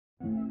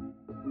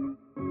Hey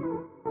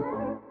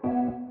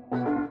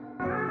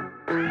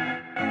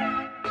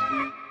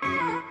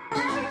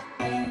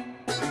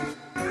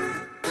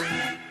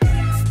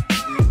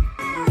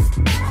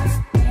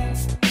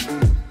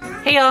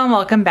y'all, and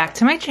welcome back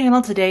to my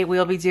channel. Today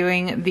we'll be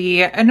doing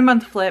the end of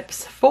month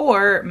flips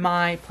for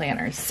my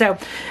planners. So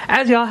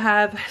as y'all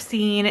have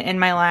seen in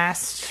my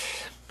last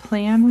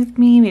plan with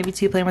me, maybe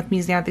 2 plan with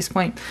me's now at this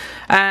point,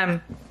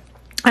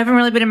 I haven't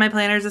really been in my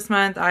planners this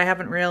month. I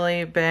haven't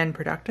really been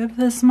productive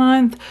this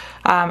month.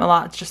 A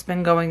lot's just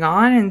been going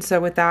on, and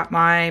so with that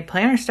my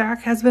planner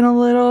stack has been a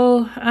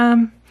little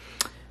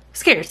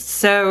scarce.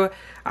 So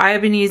I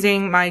have been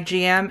using my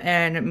GM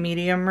and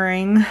medium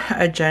ring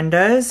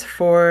agendas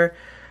for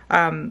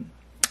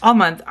all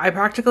month. I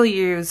practically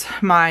use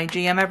my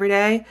GM every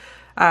day.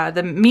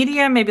 The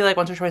medium maybe like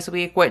once or twice a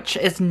week, which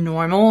is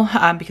normal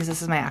because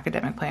this is my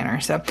academic planner.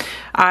 So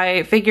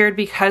I figured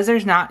because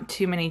there's not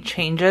too many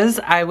changes,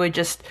 I would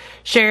just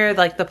share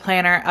like the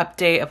planner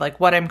update of like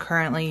what I'm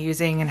currently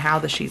using and how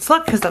the sheets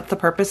look, because that's the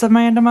purpose of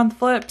my end of month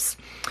flips.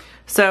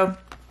 So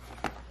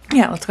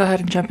yeah, let's go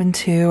ahead and jump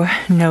into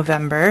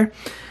November.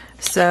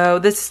 So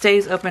this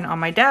stays open on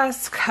my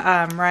desk,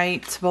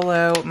 right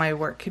below my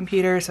work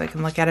computer, so I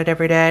can look at it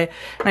every day.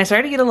 And I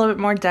started to get a little bit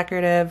more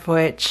decorative,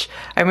 which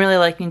I'm really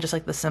liking, just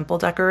like the simple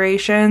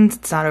decorations.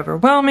 It's not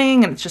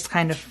overwhelming and it's just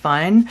kind of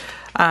fun.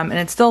 And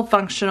it's still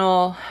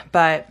functional,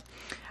 but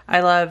I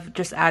love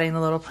just adding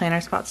the little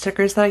planner spot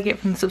stickers that I get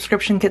from the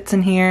subscription kits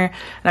in here.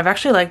 And I've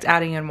actually liked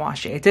adding in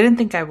washi. I didn't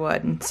think I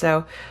would. And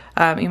so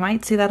you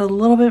might see that a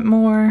little bit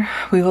more.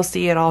 We will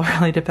see. It all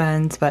really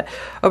depends. But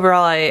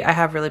overall, I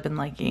have really been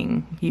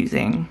liking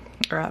using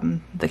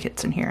the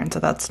kits in here. And so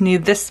that's new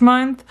this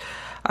month.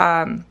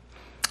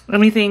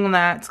 Anything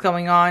that's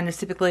going on is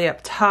typically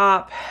up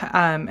top.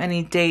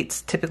 Any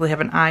dates typically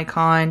have an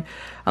icon,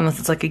 unless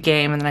it's like a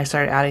game. And then I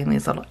started adding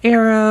these little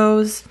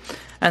arrows.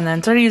 And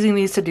then started using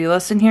these to-do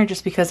lists in here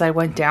just because I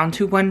went down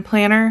to 1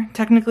 planner,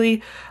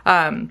 technically,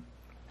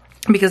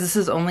 because this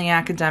is only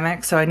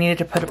academic, so I needed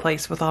to put a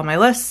place with all my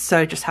lists, so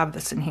I just have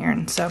this in here.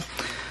 And so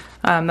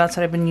that's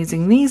what I've been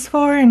using these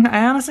for, and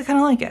I honestly kind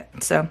of like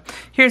it. So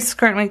here's the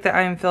current week that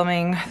I'm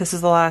filming. This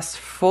is the last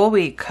full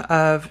week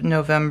of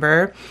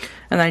November,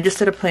 and then I just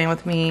did a plan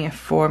with me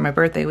for my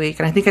birthday week,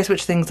 and I think I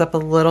switched things up a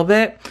little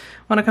bit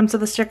when it comes to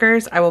the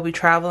stickers. I will be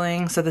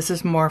traveling, so this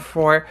is more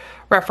for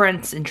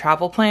reference in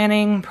travel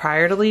planning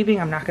prior to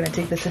leaving. I'm not going to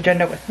take this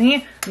agenda with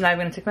me. I'm not even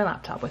going to take my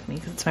laptop with me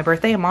because it's my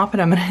birthday. I'm off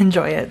and I'm going to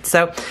enjoy it.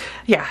 So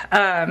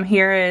yeah,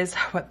 here is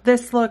what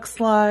this looks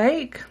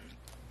like.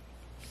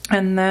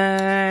 And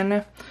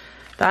then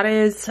that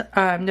is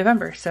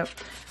November. So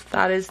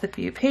that is the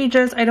few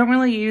pages. I don't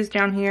really use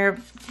down here.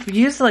 I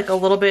used like a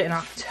little bit in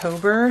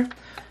October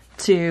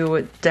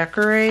to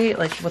decorate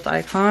like with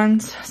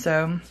icons.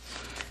 So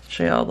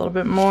show you a little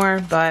bit more,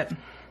 but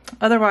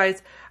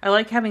otherwise I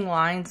like having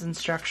lines and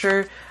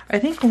structure. I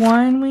think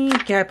 1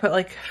 week, yeah, I put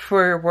like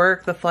for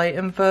work, the flight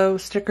info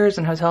stickers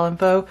and hotel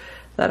info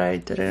that I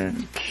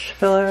didn't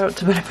fill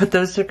out, but I put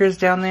those stickers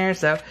down there.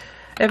 So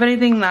if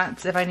anything,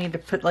 if I need to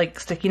put like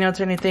sticky notes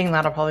or anything,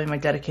 that'll probably be my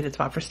dedicated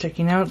spot for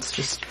sticky notes.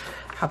 Just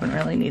haven't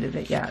really needed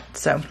it yet.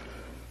 So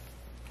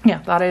yeah,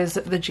 that is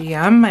the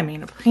GM, my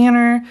main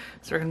planner.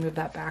 So we're gonna move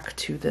that back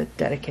to the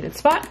dedicated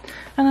spot.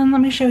 And then let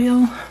me show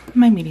you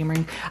my medium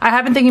ring. I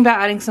have been thinking about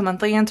adding some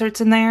monthly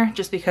inserts in there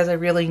just because I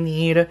really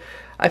need,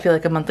 I feel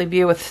like a monthly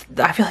view with,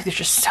 I feel like there's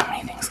just so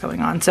many things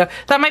going on. So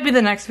that might be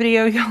the next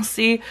video you'll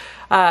see.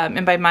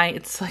 And by might,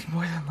 it's like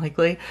more than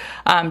likely,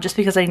 just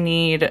because I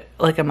need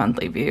like a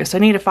monthly view. So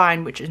I need to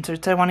find which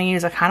inserts I want to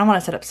use. I kind of want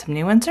to set up some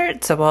new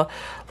inserts. So we'll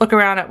look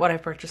around at what I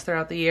purchased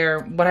throughout the year,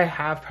 what I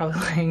have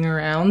probably laying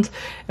around,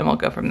 and we'll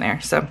go from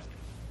there. So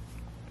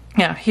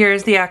yeah,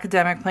 here's the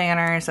academic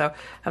planner. So I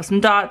have some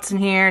dots in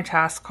here,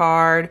 task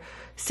card,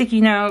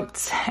 sticky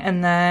notes,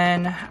 and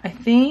then I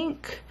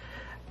think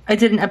I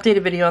did an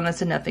updated video on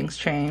this and nothing's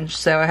changed.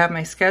 So I have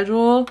my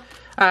schedule,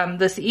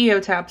 the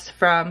CEO tabs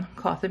from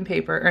Cloth and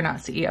Paper, or not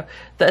CEO,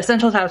 the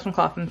essential tabs from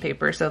Cloth and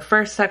Paper. So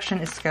first section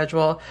is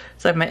schedule.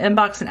 So I have my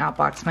inbox and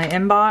outbox. My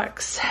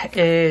inbox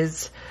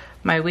is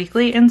my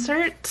weekly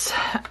inserts,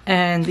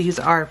 and these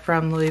are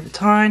from Louis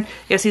Vuitton.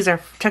 Yes, these are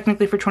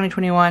technically for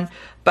 2021,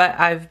 but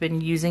I've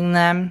been using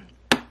them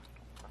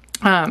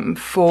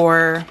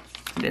I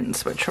didn't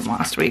switch from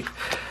last week.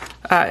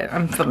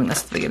 I'm filming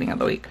this at the beginning of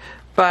the week,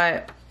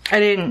 but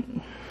I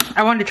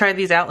wanted to try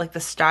these out, like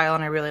the style,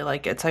 and I really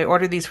like it. So I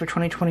ordered these for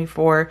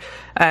 2024,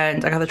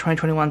 and I got the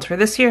 2021s for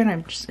this year, and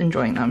I'm just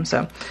enjoying them.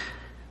 So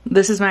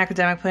this is my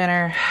academic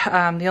planner.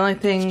 The only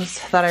things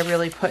that I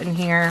really put in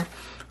here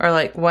are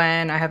like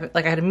when I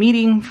had a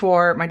meeting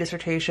for my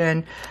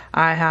dissertation,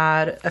 I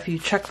had a few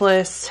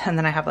checklists, and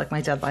then I have like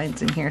my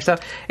deadlines in here. So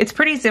it's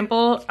pretty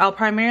simple. I'll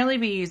primarily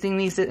be using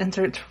these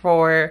inserts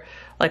for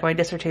like my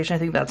dissertation. I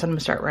think that's when I'm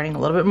gonna start writing a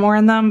little bit more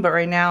in them. But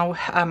right now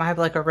I have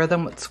like a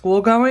rhythm with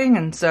school going,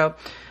 and so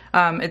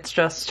it's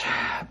just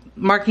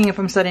marking if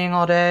I'm studying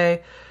all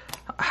day,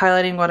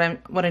 highlighting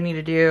what I need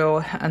to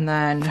do, and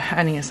then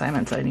any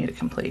assignments I need to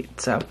complete.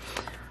 So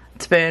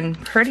it's been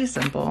pretty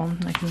simple.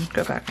 I can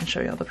go back and show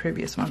you all the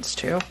previous ones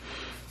too.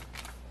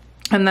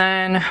 And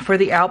then for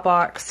the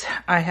outbox,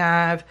 I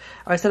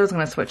said I was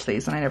going to switch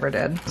these and I never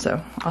did.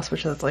 So I'll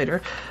switch those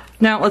later.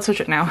 No, let's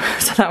switch it now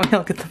so that way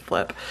I'll get the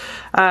flip.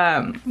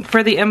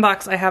 For the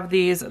inbox, I have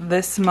these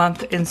this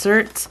month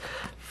inserts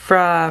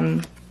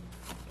from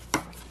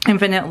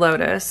Infinite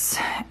Lotus.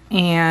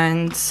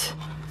 And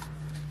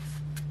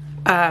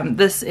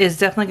this is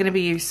definitely going to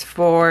be used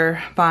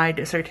for my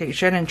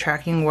dissertation and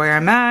tracking where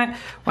I'm at,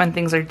 when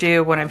things are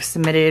due, when I've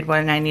submitted,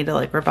 when I need to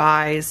like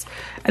revise,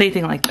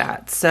 anything like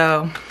that.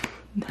 So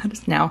that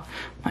is now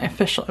my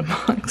official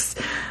inbox.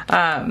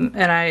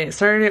 And I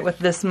started it with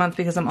this month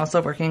because I'm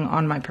also working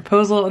on my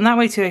proposal, and that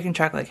way too I can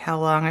track like how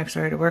long I've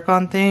started to work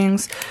on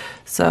things.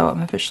 So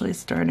I'm officially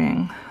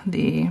starting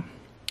the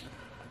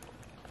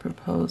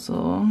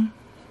proposal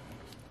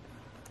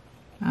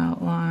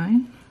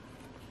outline.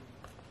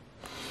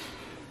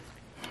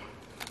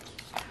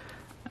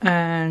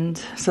 And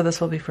so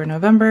this will be for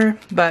November,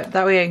 but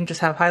that way I can just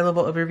have high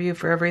level overview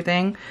for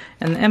everything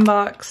in the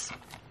inbox.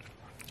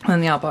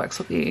 And the outbox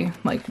will be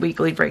like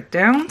weekly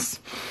breakdowns.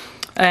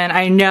 And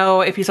I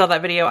know if you saw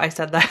that video, I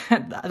said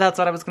that that's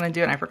what I was going to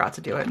do, and I forgot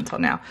to do it until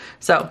now.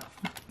 So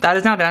that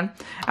is now done.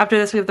 After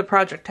this, we have the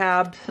project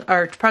tab,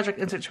 or project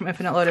inserts from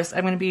Infinite Lotus.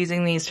 I'm going to be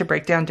using these to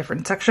break down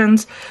different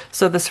sections.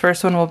 So this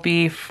first one will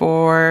be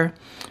for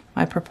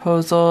my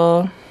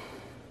proposal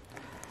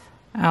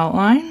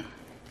outline.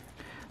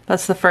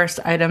 That's the first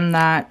item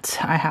that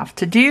I have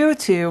to do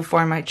to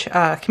form my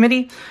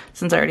committee,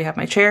 since I already have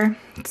my chair.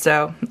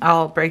 So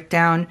I'll break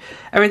down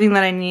everything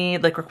that I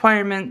need, like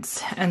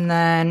requirements, and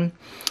then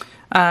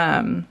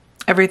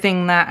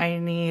everything that I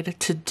need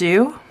to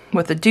do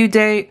with a due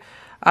date.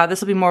 This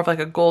will be more of like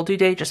a goal due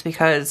date, just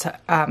because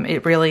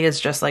it really is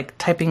just like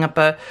typing up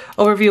a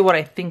overview of what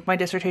I think my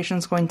dissertation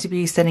is going to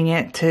be, sending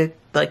it to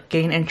like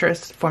gain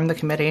interest, form the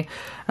committee,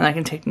 and I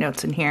can take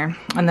notes in here.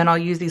 And then I'll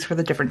use these for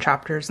the different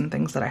chapters and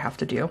things that I have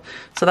to do.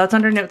 So that's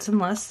under notes and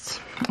lists.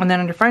 And then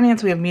under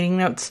finance, we have meeting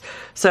notes.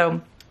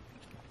 So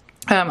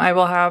I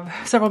will have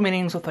several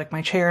meetings with like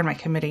my chair and my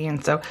committee,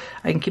 and so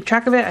I can keep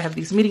track of it. I have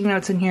these meeting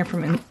notes in here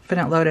from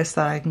Infinite Lotus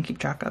that I can keep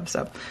track of.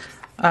 So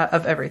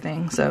of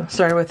everything. So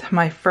started with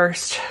my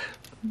first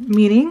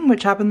meeting,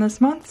 which happened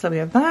this month. So we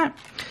have that.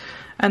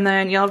 And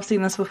then y'all have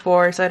seen this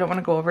before, so I don't want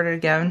to go over it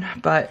again,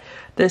 but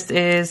this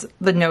is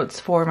the notes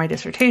for my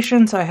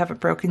dissertation. So I have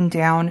it broken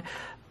down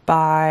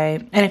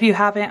by, and if you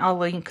haven't, I'll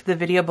link the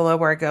video below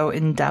where I go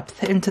in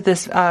depth into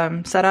this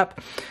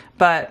setup.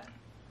 But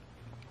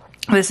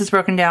this is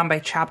broken down by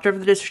chapter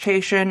of the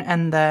dissertation,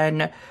 and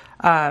then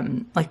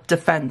like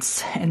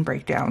defense and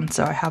breakdown.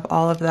 So I have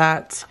all of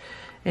that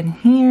in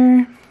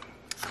here.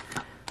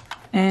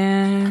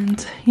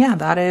 And yeah,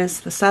 that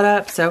is the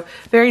setup. So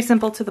very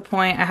simple, to the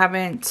point. I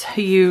haven't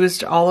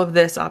used all of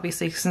this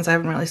obviously since I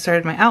haven't really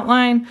started my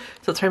outline.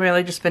 So it's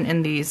primarily just been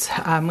in these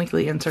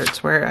weekly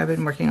inserts where I've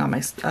been working on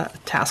my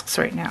tasks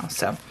right now.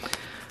 So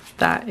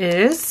that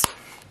is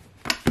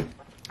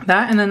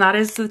that. And then that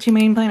is the two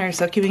main planners.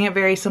 So keeping it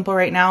very simple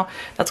right now.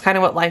 That's kind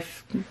of what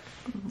life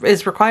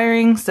is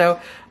requiring. So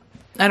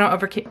I don't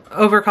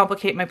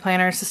overcomplicate my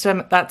planner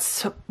system.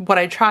 That's what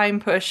I try and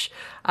push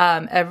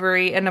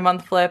every end of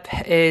month flip,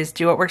 is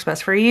do what works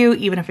best for you,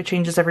 even if it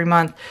changes every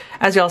month.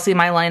 As y'all see,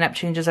 my lineup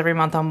changes every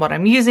month on what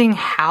I'm using,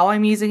 how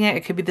I'm using it.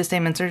 It could be the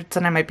same inserts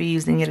and I might be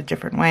using it a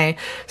different way.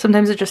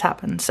 Sometimes it just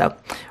happens. So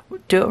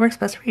do what works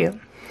best for you.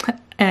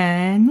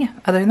 And yeah,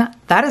 other than that,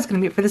 that is going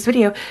to be it for this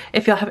video.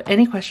 If y'all have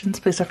any questions,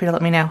 please feel free to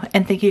let me know.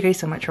 And thank you guys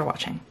so much for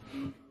watching.